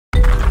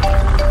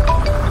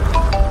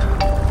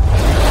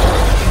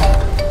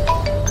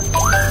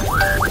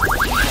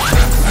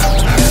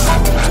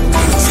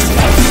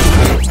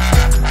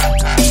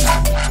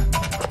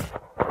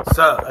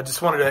So I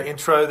just wanted to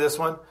intro this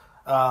one.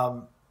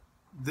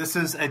 This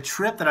is a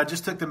trip that I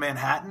just took to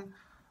Manhattan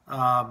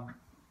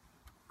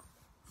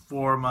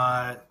for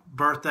my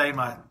birthday.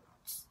 My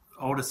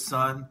oldest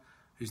son,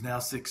 who's now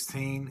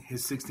 16,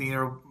 his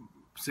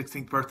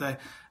 16th birthday,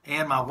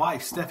 and my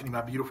wife, Stephanie, my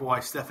beautiful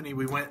wife, Stephanie.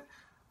 We went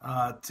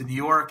to New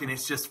York, and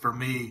it's just, for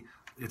me,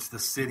 it's the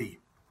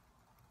city.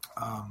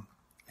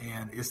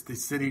 And it's the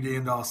city to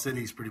end all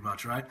cities, pretty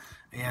much, right?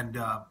 And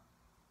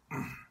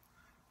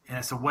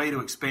it's a way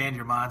to expand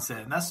your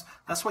mindset. And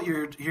that's what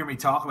you're hearing me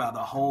talk about. The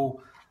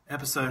whole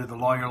episode of The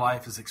Law of Your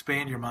Life is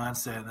expand your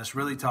mindset. And that's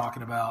really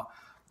talking about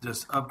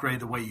just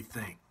upgrade the way you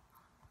think.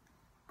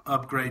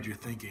 Upgrade your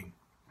thinking.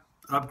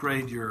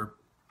 Upgrade your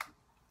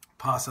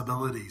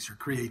possibilities, your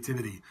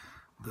creativity,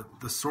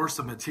 the source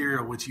of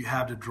material which you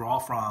have to draw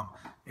from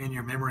in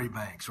your memory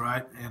banks,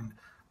 right? And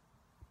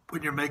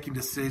when you're making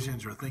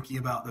decisions or thinking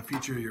about the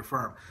future of your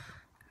firm,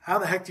 how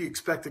the heck do you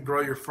expect to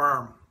grow your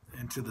firm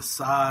into the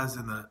size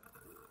and the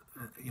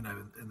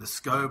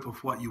scope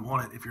of what you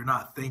want it if you're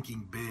not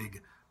thinking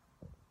big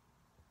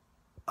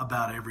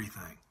about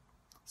everything?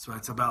 So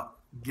it's about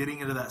getting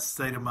into that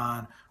state of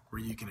mind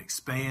where you can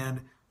expand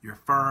your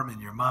firm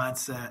and your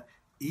mindset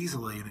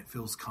easily and it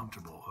feels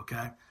comfortable,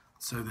 okay?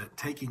 So that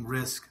taking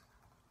risk,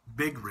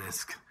 big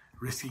risk,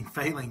 risking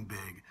failing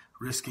big,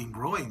 risking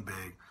growing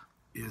big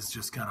is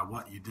just kind of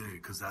what you do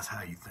because that's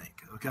how you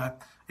think, okay?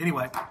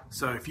 Anyway,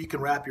 so if you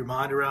can wrap your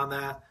mind around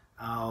that,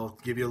 I'll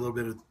give you a little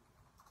bit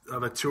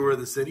of a tour of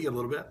the city a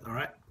little bit, all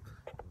right?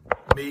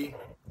 Me,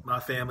 my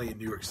family in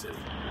New York City.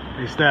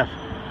 Hey, Steph.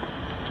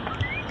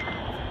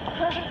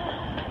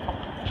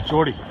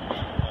 Jordy.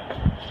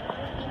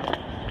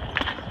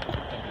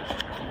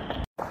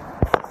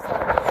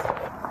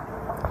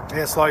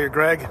 Hey, it's Lawyer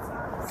Greg,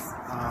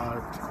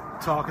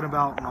 talking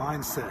about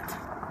mindset.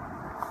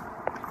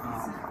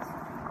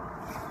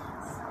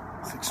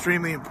 It's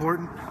extremely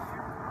important.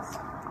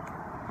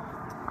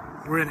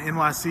 We're in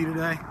NYC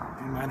today,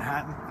 in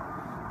Manhattan.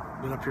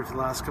 Been up here for the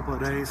last couple of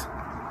days.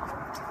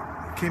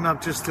 Came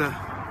up just to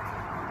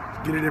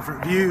get a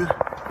different view.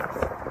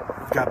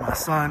 I've got my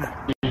son.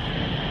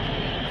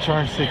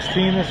 Turned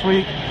 16 this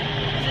week.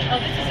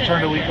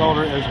 Turned a week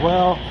older as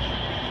well.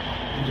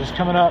 And just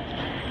coming up.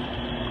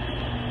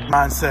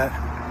 Mindset,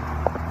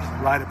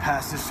 rite of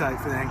passage type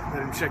thing.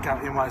 Let him check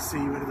out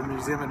NYC. Went to the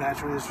Museum of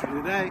Natural History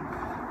today.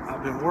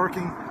 I've been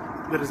working,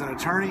 but as an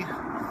attorney,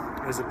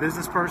 as a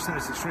business person,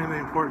 it's extremely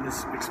important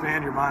to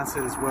expand your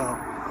mindset as well.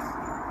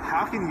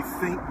 How can you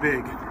think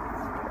big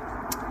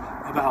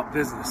about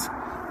business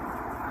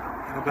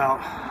and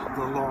about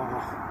the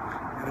law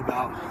and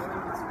about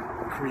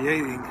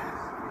creating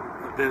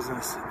a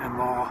business and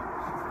law,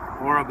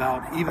 or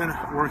about even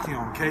working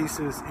on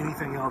cases,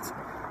 anything else?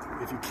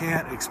 If you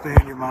can't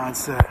expand your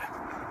mindset,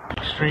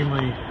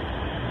 extremely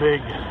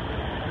big.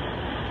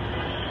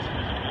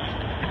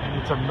 And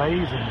it's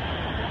amazing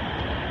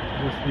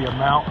just the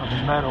amount of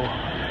metal,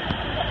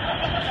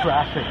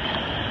 traffic,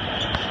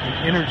 and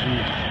energy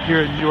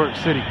here in New York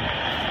City.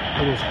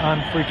 It is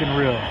unfreaking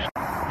real.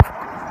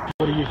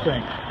 What do you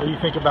think? What do you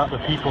think about the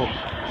people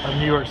of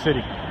New York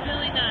City?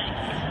 Really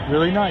nice.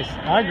 Really nice.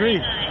 I agree.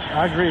 Nice.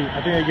 I agree. I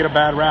think they get a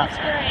bad rap. It's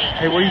great.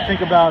 Hey, what do you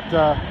think about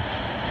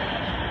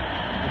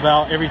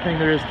everything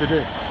there is to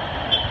do? It's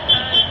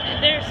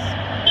amazing. There's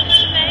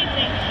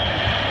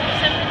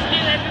something to do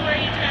everywhere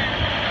you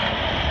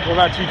turn. What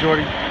about you,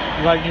 Jordy?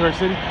 You like New York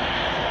City? Yeah.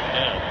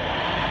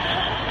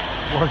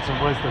 Words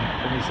of wisdom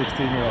from your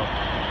 16-year-old.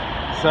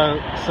 So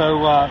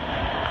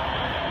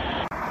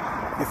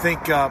you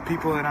think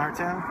people in our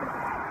town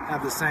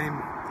have the same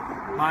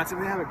mindset?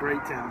 We have a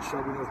great town,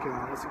 Shelby, North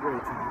Carolina. That's a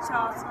great town. It's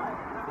awesome.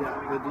 Yeah,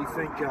 but do you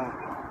think,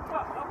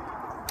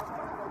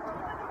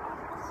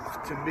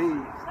 to me,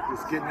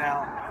 just getting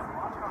out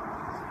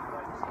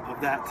of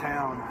that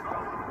town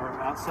or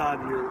outside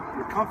your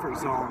comfort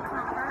zone,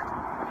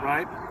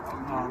 right,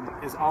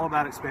 is all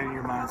about expanding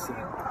your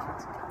mindset.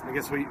 I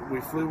guess we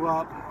flew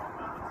up.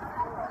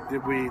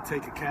 Did we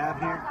take a cab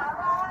here?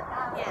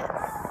 Yes.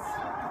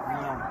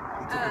 No,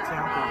 we took a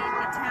town car.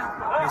 A town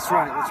car. That's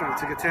right.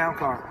 Took a town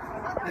car.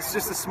 It's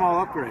just a small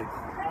upgrade.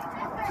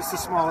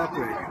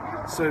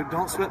 So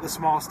don't sweat the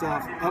small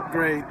stuff.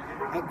 Upgrade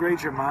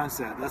your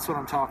mindset. That's what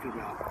I'm talking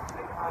about.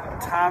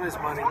 Time is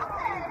money,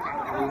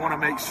 and we want to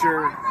make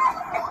sure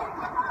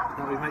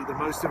that we make the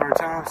most of our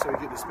time so we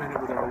get to spend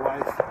it with our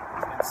wife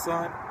and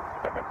son,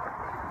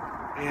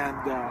 and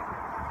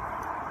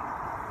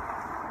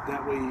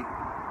that we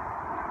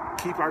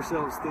keep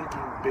ourselves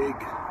thinking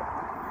big.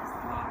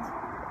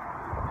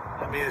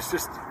 I mean, it's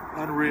just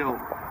unreal.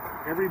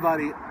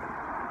 Everybody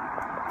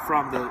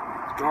from the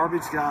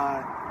garbage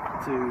guy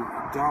to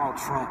Donald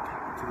Trump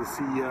to the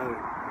CEOs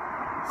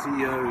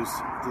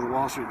to the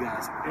Wall Street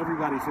guys,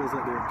 everybody feels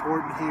like they're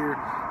important here.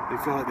 They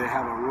feel like they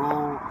have a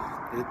role.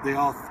 They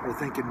all are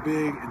thinking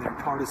big, and they're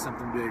part of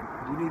something big.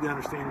 You need to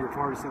understand you're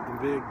part of something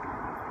big,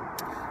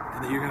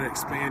 and that you're going to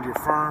expand your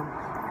firm,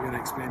 you're going to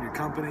expand your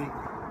company,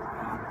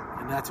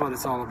 and that's what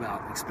it's all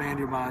about. Expand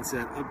your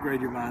mindset,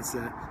 upgrade your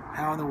mindset.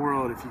 How in the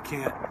world, if you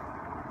can't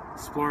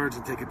splurge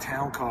and take a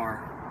town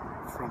car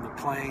from the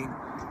plane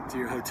to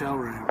your hotel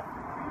room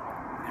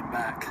and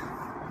back?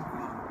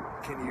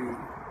 Can you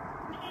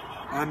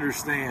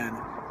understand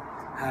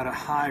how to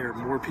hire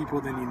more people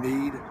than you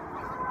need,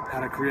 how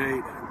to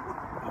create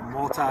a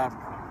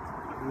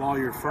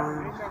multi-lawyer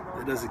firm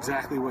that does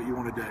exactly what you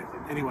want to do?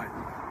 Anyway,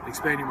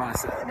 expand your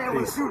mindset.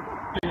 Peace.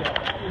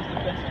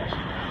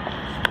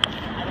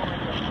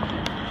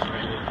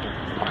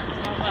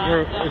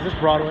 Is this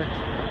Broadway?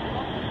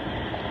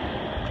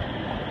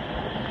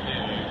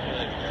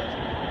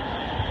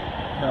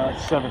 No,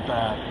 it's 7th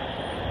Ave.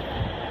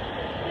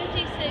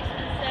 56th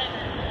and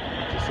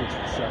 7th. 56th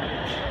and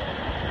 7th.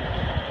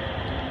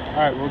 All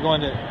right, we're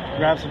going to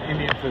grab some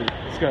Indian food.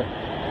 Let's go.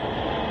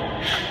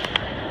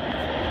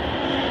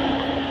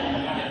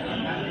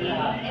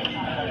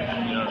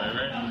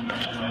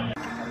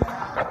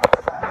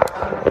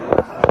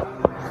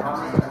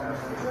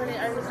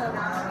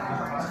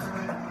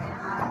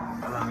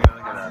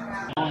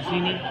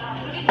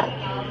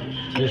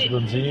 This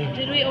Bronzini?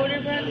 Did we order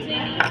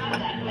bronzini?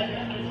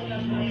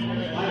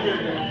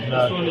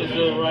 No. This one is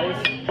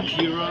rice,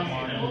 jeera,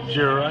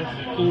 Jeera rice?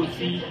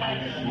 kosi,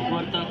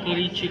 varta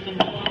curry chicken,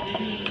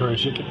 Curry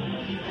chicken?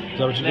 Is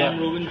that what you lamb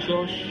got? rogan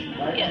josh,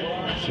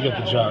 Yes. So you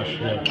got the Josh,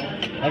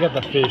 yeah. I got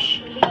the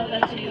fish. Oh,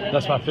 that's you.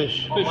 That's my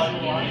fish. fish.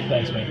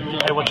 Thanks, man.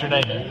 Hey, what's your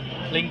name,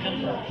 man?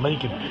 Lincoln,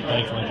 Lincoln.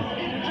 Thanks, Lincoln.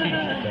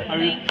 are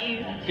you Thank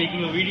you.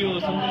 taking a video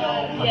or something?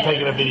 I'm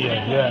taking a video,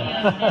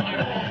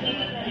 yeah.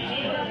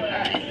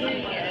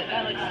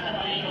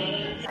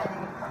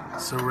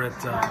 So we're at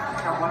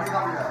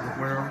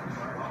where are we?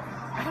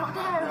 I don't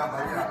know.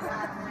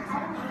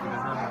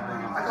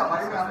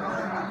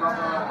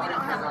 We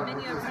don't have the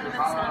menu in front of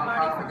us, and I've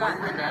already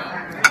forgotten the name.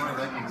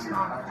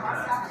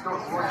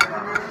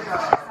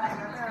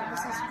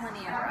 This is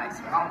plenty of rice.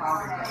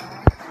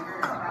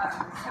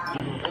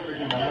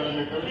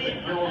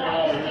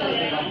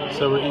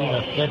 So we're eating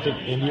authentic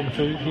Indian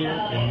food here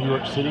in New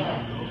York City,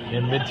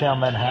 in Midtown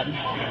Manhattan.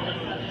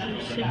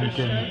 You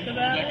can.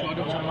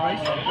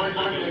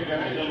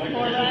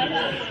 More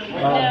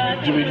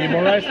rice? Do we need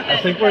more rice?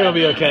 I think we're gonna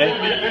be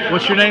okay.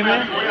 What's your name,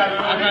 man?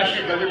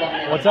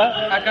 Akash. What's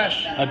that?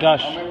 Akash.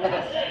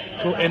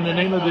 Agash. Cool. And the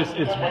name of this,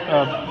 it's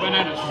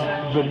Bananas.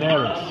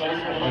 Benares.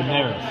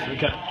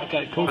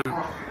 Okay, cool.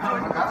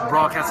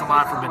 Broadcasting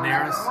live from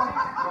Benares,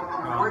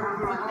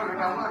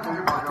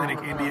 authentic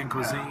Indian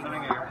cuisine.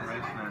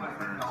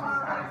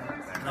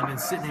 I've been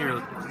sitting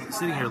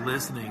here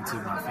listening to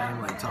my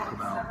family talk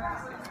about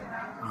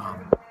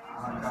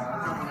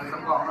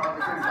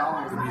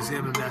the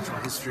Museum of Natural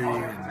History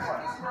and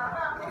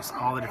just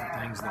all the different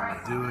things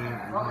that we're doing.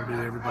 We want to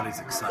do. Everybody's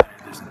excited.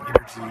 There's an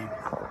energy. And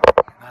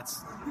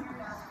that's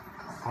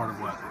part of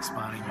what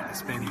expanding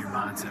your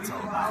mindset's all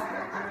about.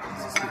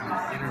 It's just getting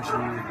that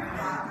energy,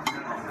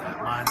 that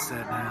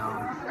mindset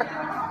down.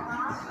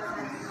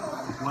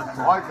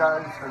 All right,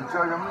 guys,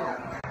 enjoy your meal.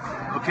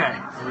 Okay,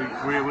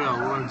 we will.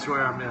 We'll enjoy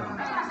our meal.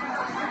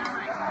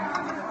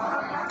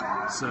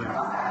 So.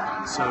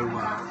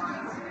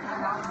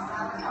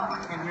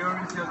 And here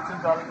is your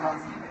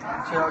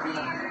 $2 share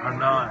dinner.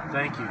 Arnon,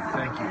 thank you,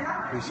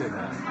 appreciate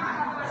that.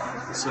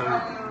 So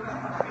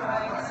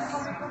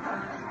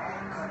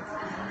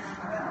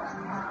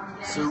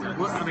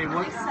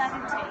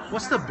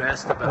what's the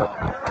best about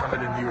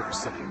coming to New York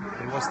City?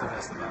 I mean, what's the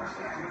best about it?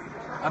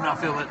 I'm not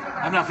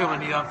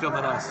filming you. I'm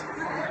filming us.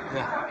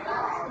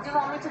 Yeah. Do you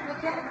want me to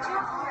pick your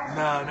picture?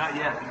 No, not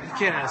yet. You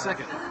can in a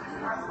second. You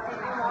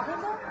want me to?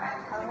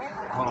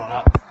 Hold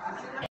on.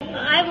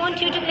 I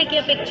want you to pick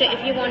your picture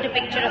if you want a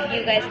picture of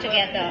you guys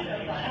together.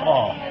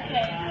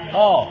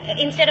 Oh.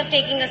 Instead of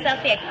taking a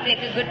selfie, I can take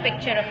a good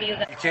picture of you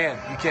guys.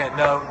 You can.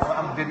 No,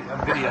 I'm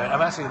video.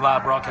 I'm actually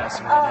live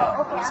broadcasting right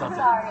now. okay, I'm Something.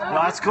 sorry.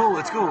 No, it's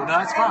cool. No,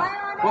 it's fine.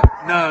 What?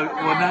 No,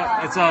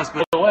 it's us.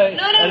 But Wait.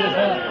 No.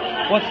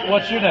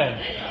 What's your name?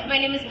 My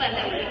name is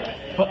Pallavi.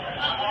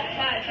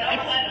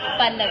 It's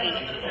Pallavi.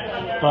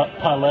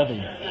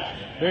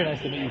 Pallavi. Very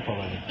nice to meet you,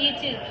 Pallavi. You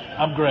too.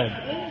 I'm Greg.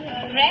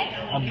 Greg?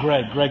 I'm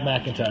Greg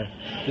McIntyre.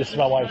 This is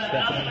my wife,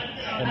 Stephanie,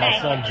 and my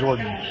Hi. son,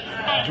 Jordan.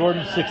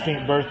 Jordan's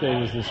 16th birthday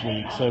was this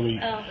week, so we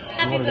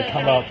Happy wanted to birthday.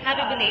 come up,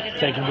 Happy belated.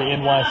 take him to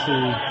NYC,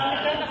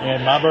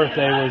 and my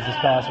birthday was this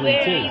past week,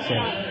 Where are too.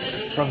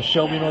 you So from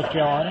Shelby, North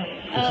Carolina,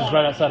 which is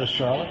right outside of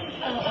Charlotte.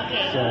 Oh,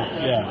 okay. So,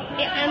 yeah.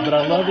 Yeah, But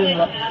I love it. I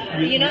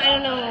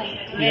don't know where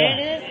it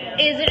is.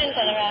 Is it in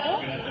Colorado?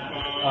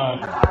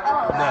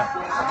 no,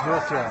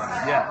 North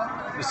Carolina.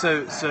 Yeah.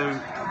 So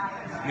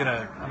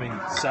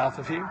south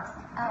of here.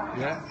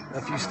 Yeah,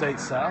 a few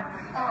states south. I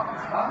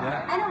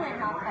Yeah. know where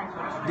North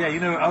Carolina. Yeah, you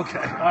know. Okay.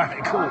 All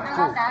right. Cool. Not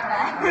that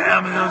bad. Yeah,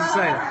 I mean, I was just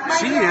saying.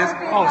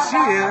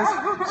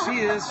 She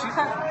is.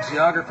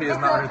 Geography is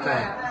not her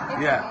thing.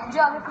 Yeah.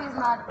 Geography is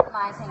not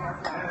my thing as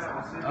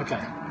well.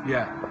 Okay.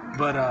 Yeah.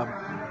 But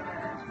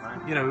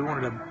we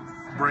wanted to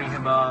bring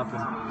him up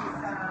and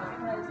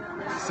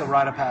so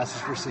rite of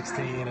passage for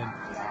 16 and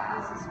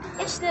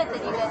It's good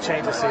that you guys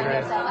Change the enjoying scenery.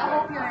 yourself. I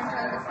hope you're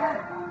enjoying the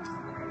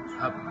food.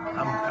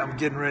 I'm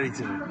getting ready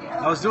to.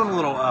 I was doing a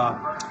little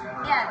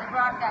Yeah, the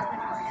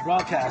broadcast.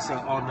 broadcast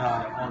on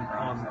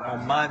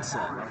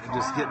mindset, and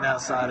just getting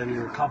outside of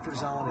your comfort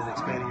zone and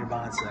expanding your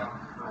mindset,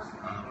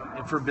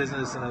 and for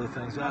business and other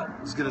things.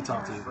 It's good to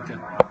talk to you. Okay.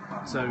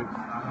 So,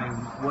 I mean,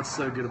 what's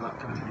so good about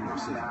coming to New York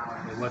City?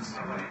 I mean, what's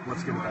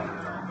good about it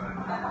at all?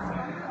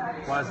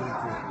 Why is it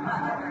important?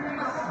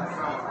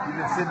 You've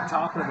been sitting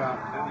talking about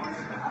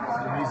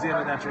the Museum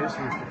of Natural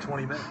History for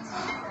 20 minutes.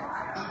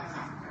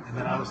 And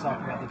then I was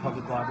talking about the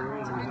public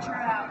library. And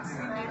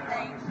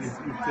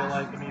you feel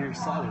like, I mean, you're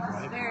excited,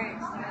 right? Very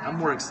excited. I'm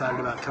more excited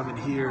about coming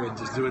here and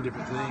just doing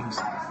different things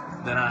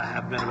than I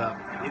have been about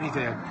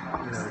anything,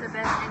 It's the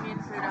best Indian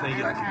food I've thing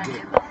ever I had can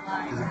in get. my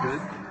life. Is it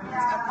good?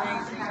 It's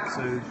amazing.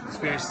 So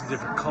experiencing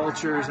different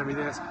cultures,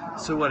 everything else.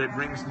 So what? It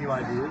brings new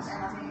ideas,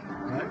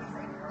 right?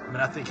 I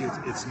mean, I think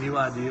it's new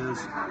ideas.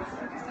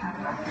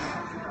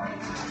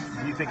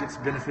 Do you think it's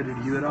benefited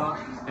you at all?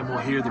 And we'll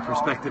hear the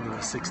perspective of a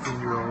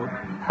 16-year-old.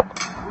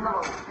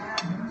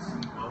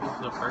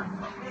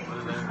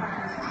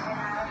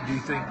 Do you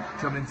think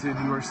coming to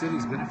New York City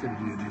has benefited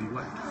you in any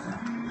way?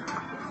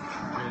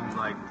 I mean,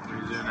 like,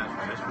 Museum of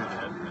Natural History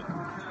did, but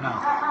No.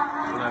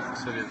 well, that's the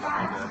city as a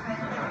whole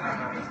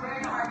did.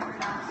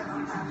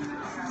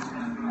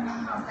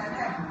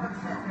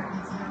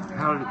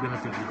 How did it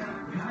benefit you?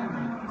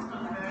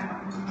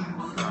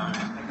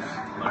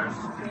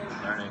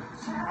 Learning.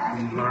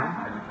 Did you learn?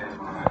 Educated.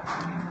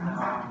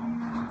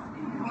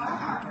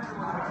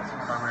 That's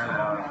primarily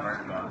how I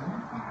learned about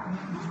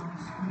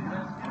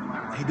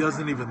it. He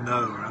doesn't even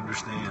know or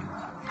understand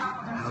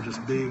how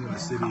just being in the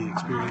city,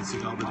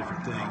 experiencing all the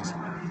different things,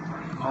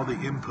 all the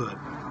input,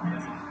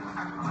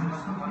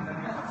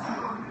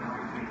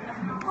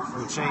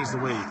 will change the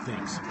way he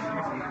thinks.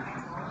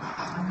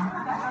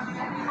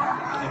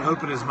 And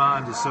open his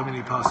mind to so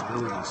many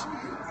possibilities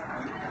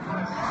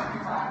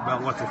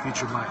about what the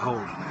future might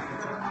hold.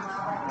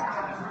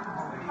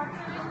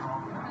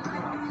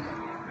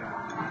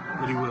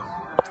 But he will.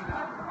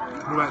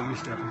 What about you,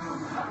 Stephanie?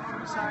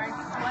 Sorry.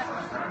 What?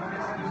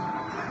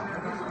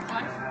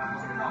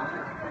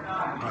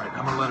 All right,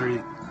 I'm going to let her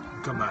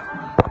come back.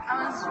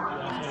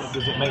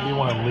 Does it make me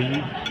want to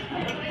leave?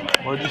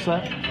 What did you say?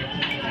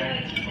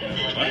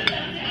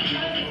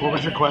 What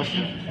was your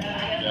question?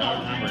 Yeah,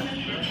 I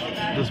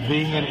remember. Does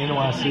being in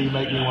NYC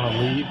make me want to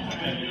leave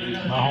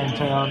my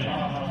hometown,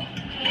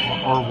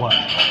 or what?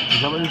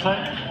 Is that what you're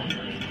saying?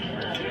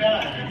 I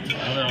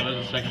don't know,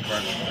 there's a second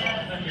part. Do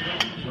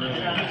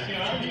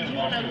you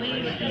want to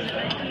leave because it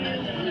makes you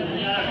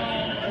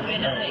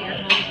benefit your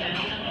hometown?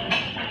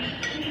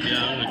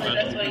 Yeah, I'm That's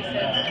question. what he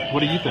said. What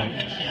do you think? I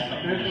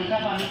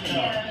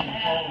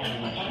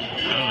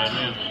don't know,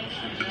 man.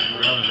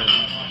 Relevant.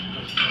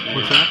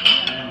 What's that?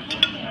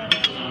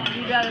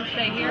 You'd rather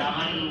stay here?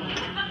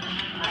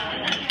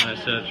 I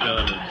said it's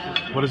relevant.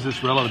 What does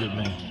this relative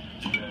mean?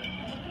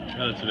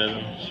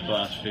 Relativism, it's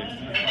philosophy.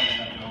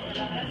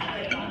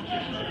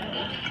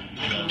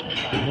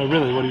 No,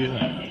 really, what do you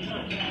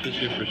think? Just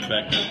your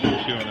perspective,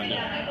 what you want to do.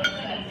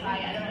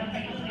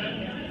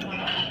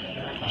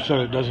 So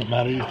it doesn't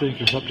matter, you think?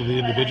 It's up to the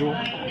individual?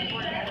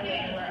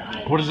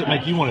 What does it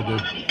make you want to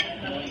do?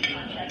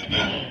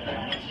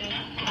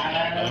 I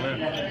don't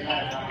know.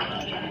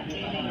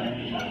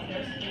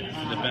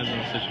 It depends on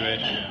the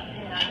situation.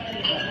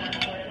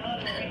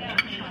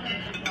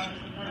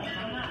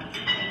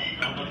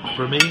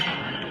 For me,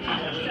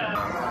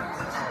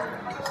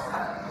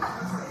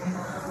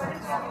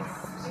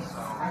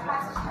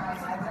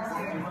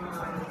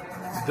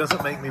 It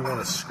doesn't make me want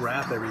to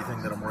scrap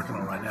everything that I'm working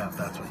on right now, if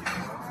that's what you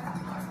mean.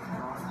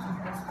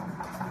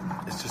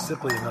 It's just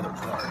simply another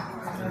part,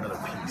 another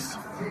piece.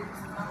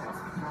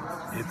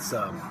 It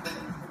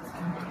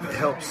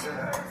helps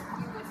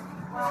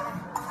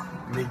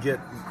me get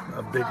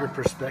a bigger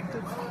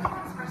perspective,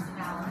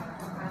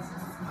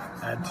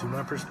 add to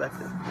my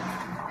perspective.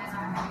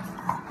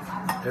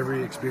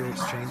 Every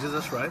experience changes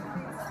us, right?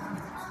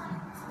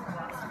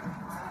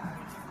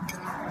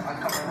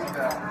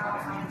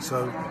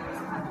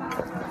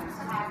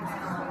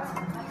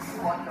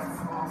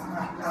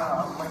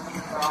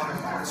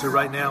 So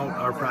right now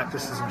our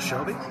practice is in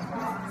Shelby.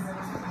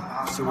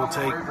 So we'll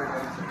take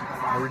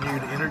a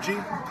renewed energy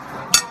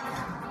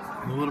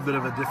and a little bit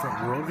of a different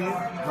worldview.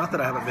 Not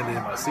that I haven't been to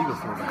NYC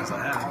before, because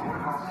I have,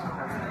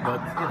 but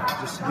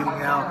just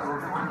getting out.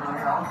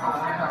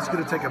 It's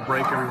going to take a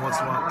break every once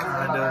in a while,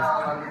 kind of.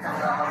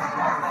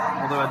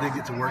 Although I did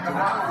get to work in it,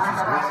 which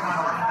is good.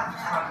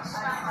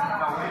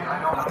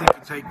 I think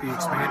you take the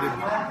expanded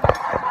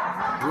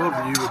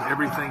worldview with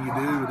everything you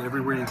do, with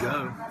everywhere you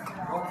go,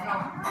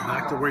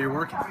 back to where you're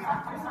working.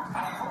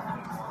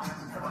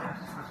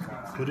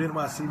 Could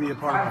NYC be a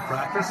part of my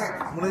practice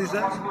one of these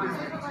days?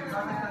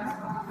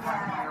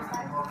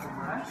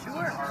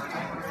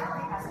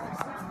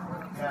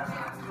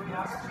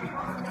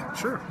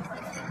 Sure.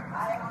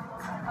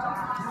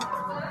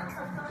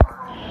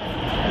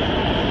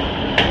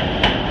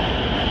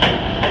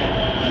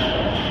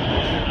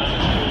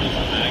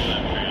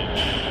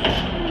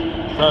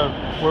 so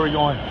where are we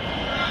going?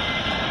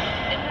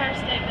 Empire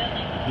State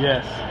Building.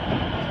 Yes.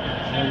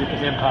 I'm gonna get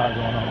this empire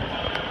going on.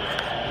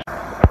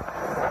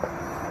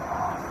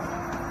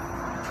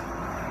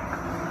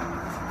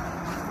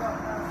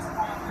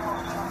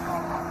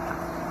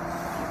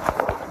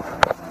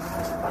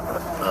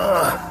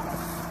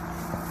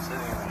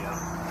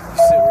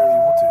 Sit wherever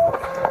you want to.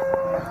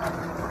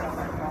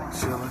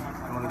 Chilling,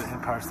 going to the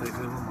Empire State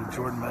Building with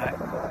Jordan Mack.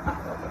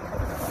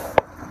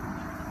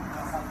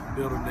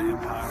 Building the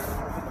empire.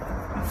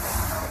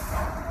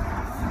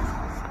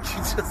 You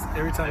just,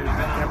 every time you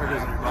bend camera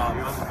does your mom,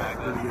 you on the back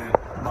of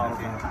the model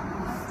game.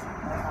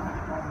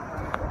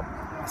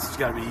 This you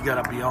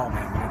gotta be on,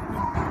 man.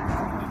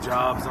 When the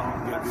job's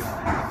on, you gotta be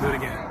on. Do it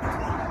again.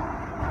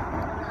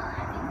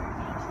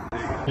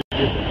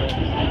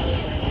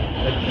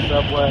 Take the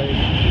subway.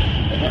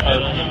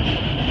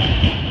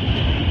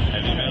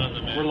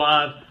 We're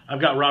live.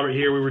 I've got Robert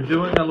here. We were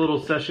doing a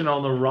little session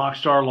on the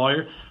Rockstar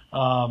Lawyer,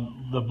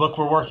 the book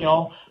we're working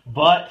on.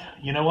 But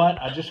you know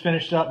what? I just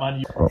finished up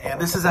my.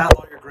 And this is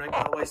Outlawyer Greg,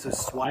 by the way. So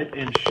swipe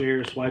and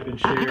share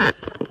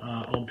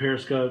on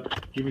Periscope.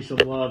 Give me some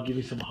love. Give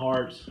me some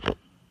hearts.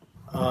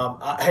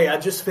 Hey, I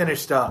just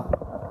finished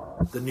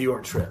up the New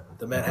York trip,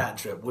 the Manhattan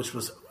trip, which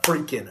was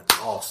freaking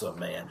awesome,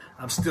 man.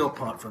 I'm still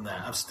pumped from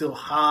that. I'm still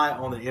high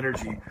on the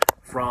energy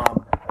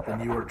from the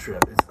New York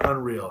trip. It's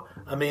unreal.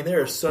 I mean,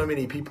 there are so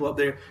many people up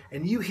there,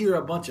 and you hear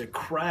a bunch of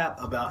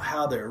crap about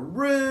how they're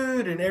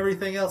rude and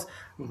everything else.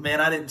 Man,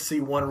 I didn't see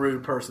one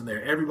rude person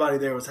there. Everybody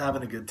there was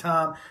having a good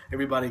time.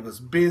 Everybody was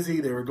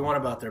busy. They were going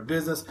about their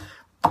business.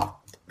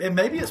 And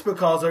maybe it's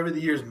because over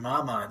the years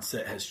my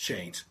mindset has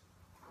changed.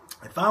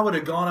 If I would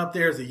have gone up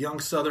there as a young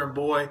Southern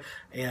boy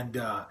and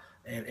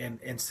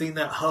seen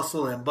that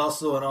hustle and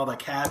bustle and all the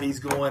cabbies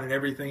going and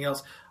everything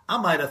else, I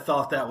might have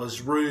thought that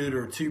was rude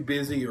or too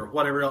busy or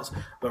whatever else.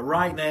 But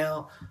right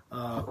now,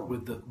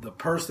 with the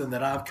person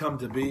that I've come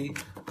to be,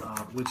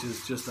 which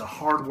is just a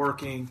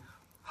hardworking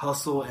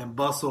hustle and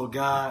bustle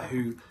guy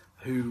who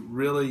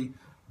really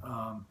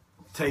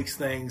takes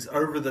things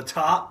over the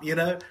top,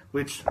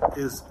 which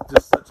is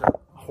just such a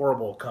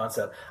horrible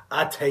concept.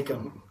 I take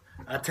them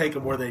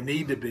where they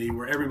need to be,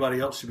 where everybody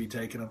else should be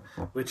taking them,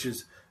 which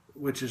is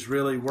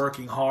really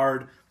working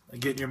hard and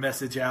getting your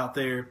message out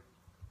there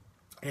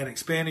and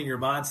expanding your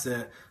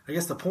mindset. I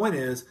guess the point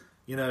is,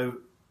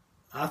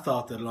 I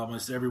thought that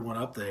almost everyone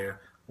up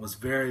there was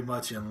very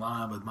much in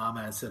line with my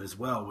mindset as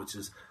well, which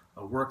is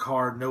work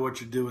hard, know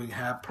what you're doing,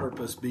 have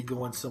purpose, be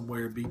going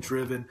somewhere, be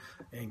driven,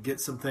 and get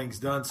some things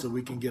done so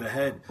we can get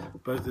ahead,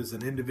 both as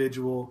an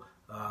individual,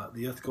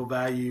 the ethical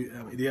value,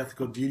 the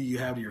ethical duty you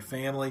have to your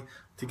family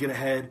to get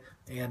ahead,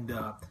 and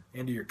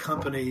to your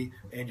company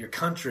and your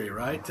country,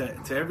 right?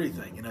 To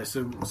everything,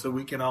 so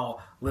we can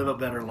all live a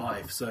better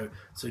life. So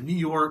New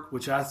York,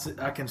 which I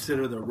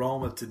consider the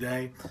Rome of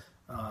today,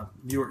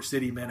 New York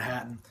City,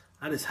 Manhattan,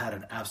 I just had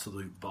an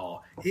absolute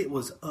ball. It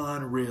was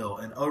unreal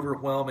and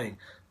overwhelming.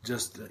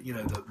 Just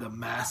the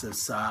massive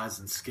size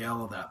and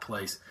scale of that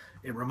place.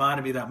 It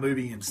reminded me of that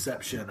movie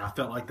Inception. I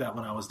felt like that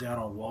when I was down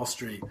on Wall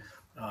Street.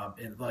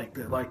 And like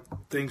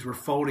things were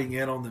folding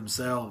in on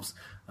themselves,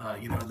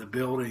 in the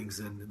buildings,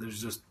 and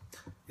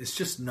it's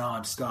just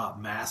nonstop,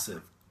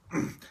 massive.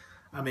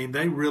 I mean,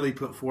 they really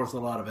put forth a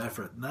lot of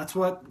effort, and that's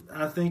what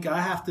I think I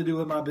have to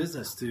do in my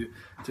business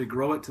to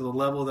grow it to the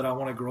level that I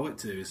want to grow it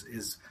to.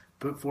 Is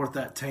put forth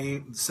that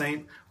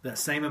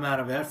same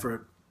amount of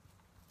effort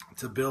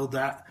to build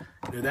that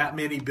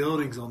many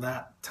buildings on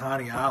that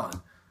tiny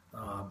island,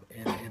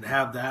 and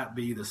have that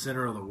be the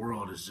center of the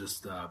world is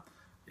just.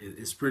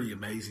 It's pretty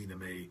amazing to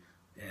me,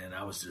 and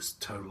I was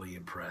just totally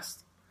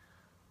impressed.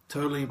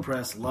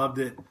 Loved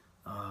it,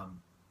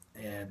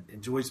 and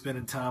enjoyed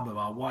spending time with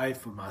my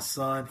wife, with my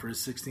son for his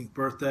 16th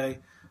birthday,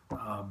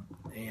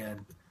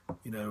 and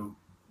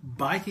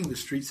biking the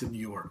streets of New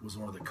York was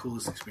one of the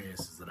coolest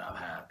experiences that I've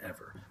had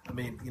ever. I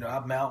mean,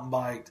 I've mountain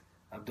biked,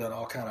 I've done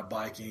all kind of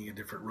biking and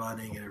different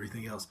running and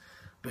everything else.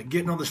 But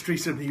getting on the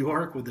streets of New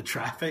York with the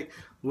traffic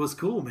was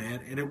cool, man.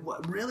 And it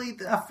really,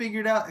 I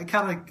figured out,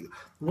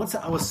 once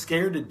I was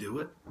scared to do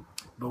it,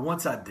 but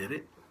once I did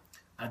it,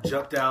 I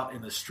jumped out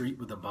in the street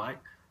with a bike,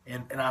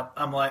 and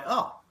I'm like,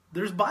 oh,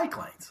 there's bike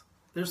lanes.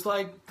 There's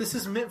this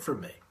is meant for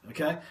me,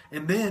 okay?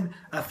 And then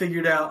I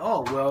figured out,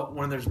 oh, well,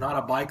 when there's not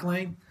a bike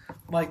lane,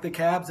 like the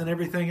cabs and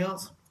everything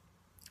else,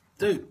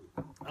 dude,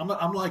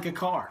 I'm like a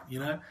car,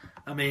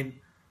 I mean,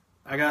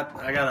 I got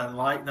a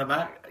light in the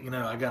back,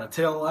 I got a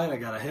tail light, I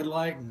got a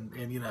headlight, and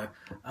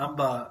I'm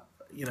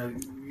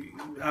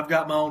I've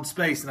got my own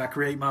space, and I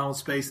create my own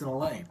space in a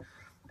lane,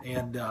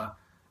 and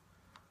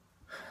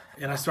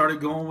I started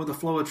going with the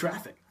flow of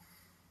traffic,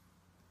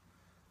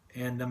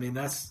 and I mean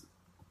that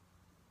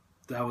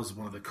was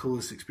one of the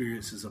coolest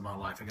experiences of my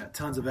life. I got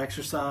tons of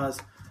exercise,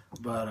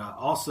 but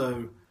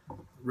also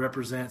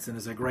represents and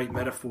is a great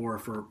metaphor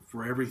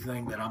for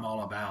everything that I'm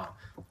all about,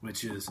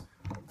 which is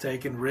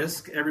taking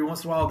risk every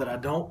once in a while that I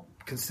don't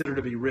consider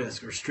to be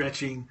risk, or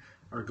stretching,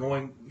 or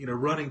going,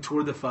 running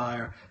toward the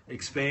fire,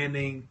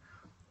 expanding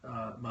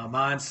my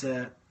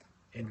mindset,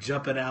 and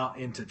jumping out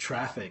into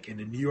traffic,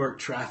 into New York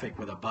traffic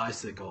with a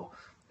bicycle,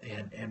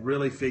 and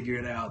really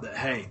figuring out that,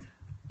 hey,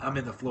 I'm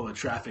in the flow of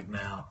traffic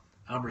now.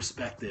 I'm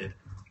respected,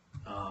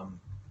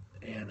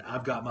 and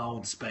I've got my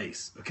own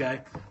space.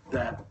 Okay,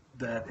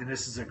 and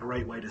this is a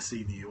great way to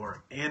see New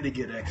York and to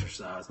get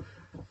exercise.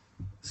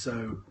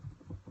 So,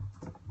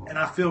 and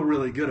I feel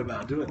really good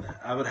about doing that.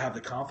 I would have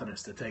the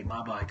confidence to take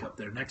my bike up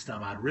there next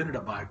time. I'd rented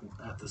a bike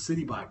at the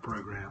City Bike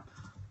program,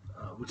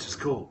 which is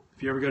cool.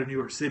 If you ever go to New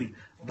York City,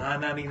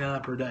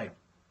 $9.99 per day,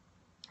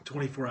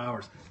 24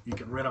 hours. You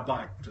can rent a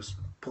bike. Just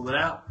pull it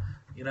out,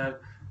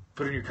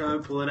 put in your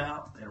code, pull it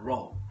out, and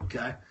roll.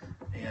 Okay,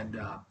 and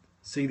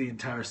see the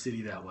entire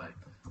city that way.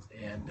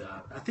 And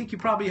I think you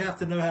probably have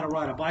to know how to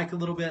ride a bike a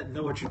little bit and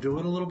know what you're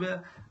doing a little bit.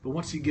 But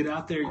once you get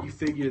out there, you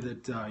figure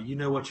that you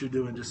know what you're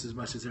doing just as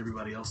much as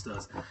everybody else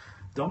does.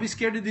 Don't be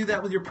scared to do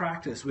that with your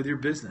practice, with your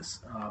business.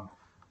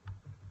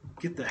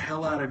 Get the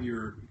hell out of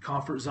your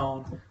comfort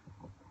zone.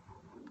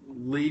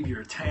 Leave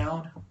your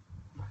town.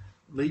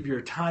 Leave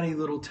your tiny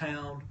little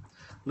town.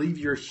 Leave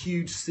your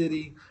huge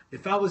city.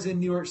 If I was in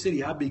New York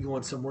City, I'd be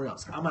going somewhere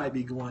else. I might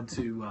be going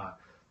to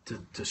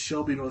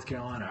Shelby, North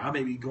Carolina. I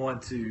may be going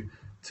to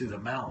the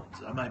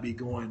mountains. I might be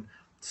going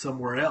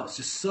somewhere else,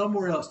 just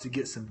somewhere else to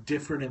get some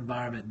different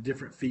environment,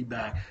 different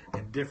feedback,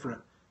 and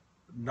different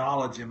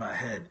knowledge in my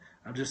head.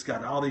 I've just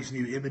got all these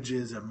new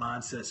images and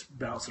mindsets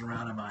bouncing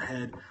around in my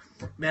head.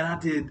 Man, I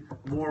did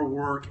more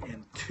work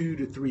in 2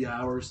 to 3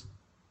 hours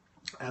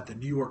at the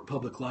New York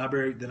Public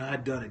Library than I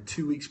had done in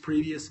 2 weeks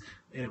previous,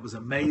 and it was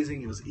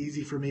amazing. It was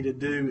easy for me to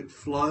do. It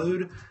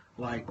flowed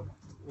like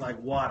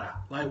water,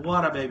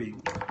 baby.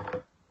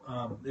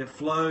 It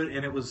flowed,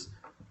 and it was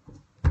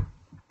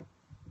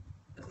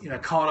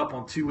caught up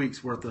on 2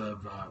 weeks worth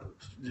of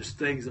just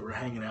things that were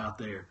hanging out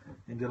there,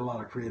 and did a lot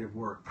of creative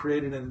work.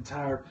 Created an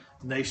entire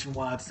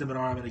nationwide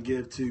seminar I'm going to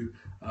give to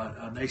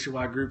a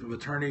nationwide group of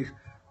attorneys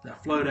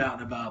that flowed out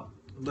in about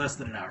less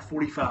than an hour,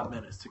 45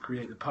 minutes, to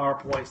create the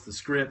PowerPoints, the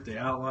script, the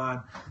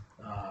outline,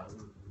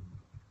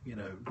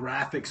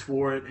 graphics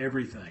for it,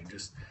 everything.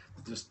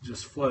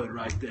 Just flowed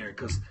right there.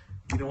 Because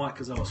you know what?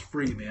 Because I was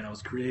free, man. I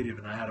was creative,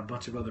 and I had a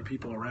bunch of other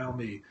people around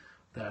me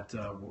that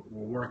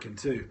were working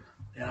too.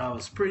 And I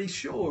was pretty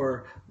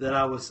sure that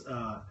I was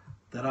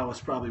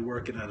probably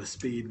working at a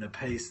speed and a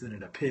pace and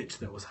at a pitch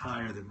that was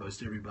higher than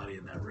most everybody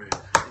in that room,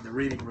 in the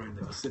reading room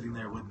that was sitting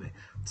there with me.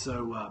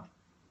 So,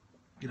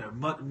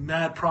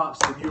 mad props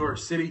to New York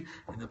City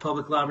and the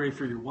public library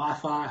for your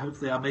Wi-Fi.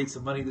 Hopefully I made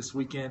some money this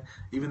weekend,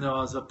 even though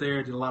I was up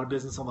there, did a lot of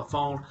business on the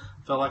phone,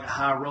 felt like a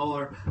high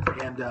roller.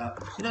 And,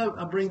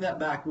 I bring that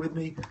back with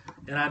me.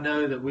 And I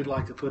know that we'd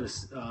like to put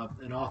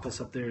an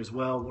office up there as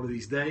well one of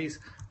these days.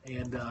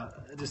 And I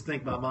just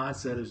think my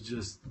mindset is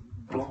just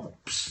blown.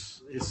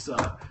 It's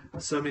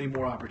so many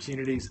more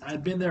opportunities.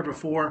 I'd been there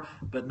before,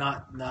 but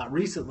not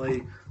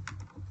recently,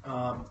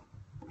 and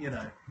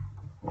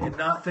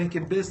not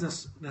thinking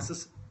business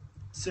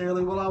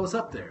necessarily while I was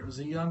up there. It was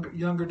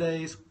younger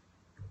days.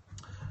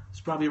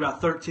 It's probably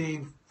about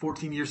 13,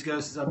 14 years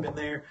ago since I've been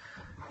there.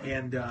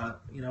 And,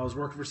 I was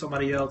working for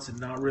somebody else and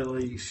not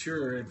really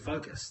sure and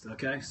focused,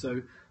 okay?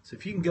 So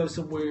if you can go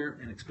somewhere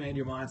and expand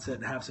your mindset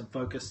and have some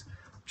focus,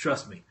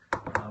 trust me,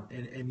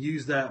 and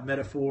use that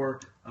metaphor,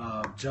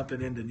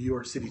 jumping into New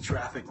York City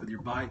traffic with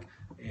your bike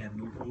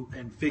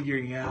and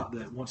figuring out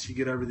that once you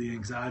get over the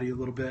anxiety a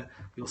little bit,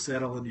 you'll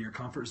settle into your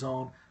comfort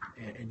zone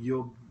and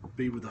you'll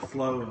be with the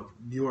flow of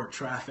New York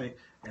traffic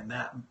and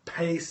that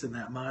pace and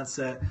that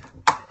mindset,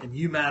 and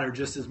you matter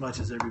just as much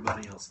as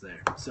everybody else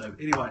there. So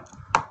anyway,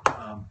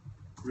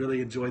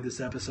 really enjoyed this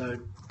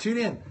episode. Tune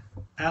in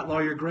at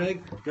Lawyer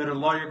Greg. Go to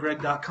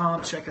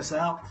lawyergreg.com. Check us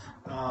out.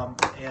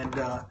 And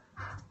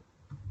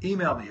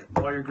email me at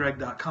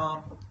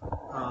lawyergreg.com.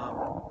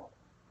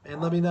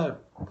 And let me know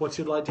what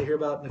you'd like to hear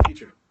about in the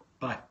future.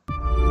 Bye.